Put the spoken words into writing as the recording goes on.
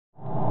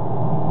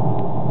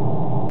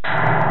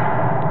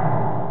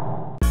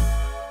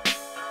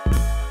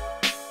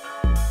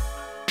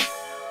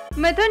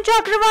Mithun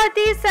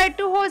Chakravarti is set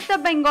to host the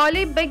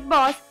Bengali Big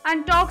Boss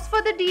and talks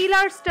for the deal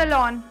are still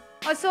on.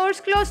 A source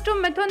close to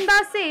Mithun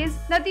says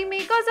that the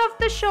makers of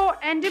the show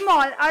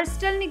Endemol are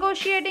still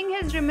negotiating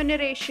his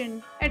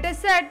remuneration. It is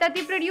said that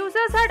the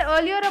producers had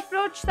earlier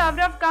approached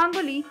Saurav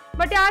Ganguly,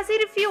 but as he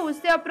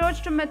refused, they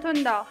approached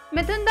Mithun.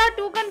 Mithun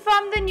too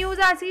confirmed the news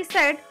as he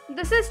said,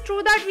 "This is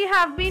true that we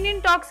have been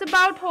in talks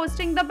about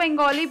hosting the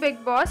Bengali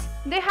Big Boss.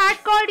 They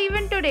had called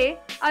even today.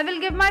 I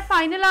will give my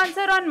final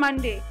answer on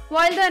Monday."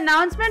 While the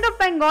announcement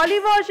of Bengali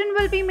version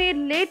will be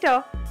made later,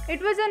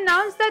 it was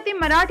announced that the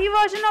Marathi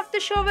version of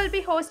the show will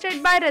be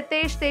hosted by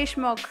Ritesh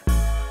Deshmukh.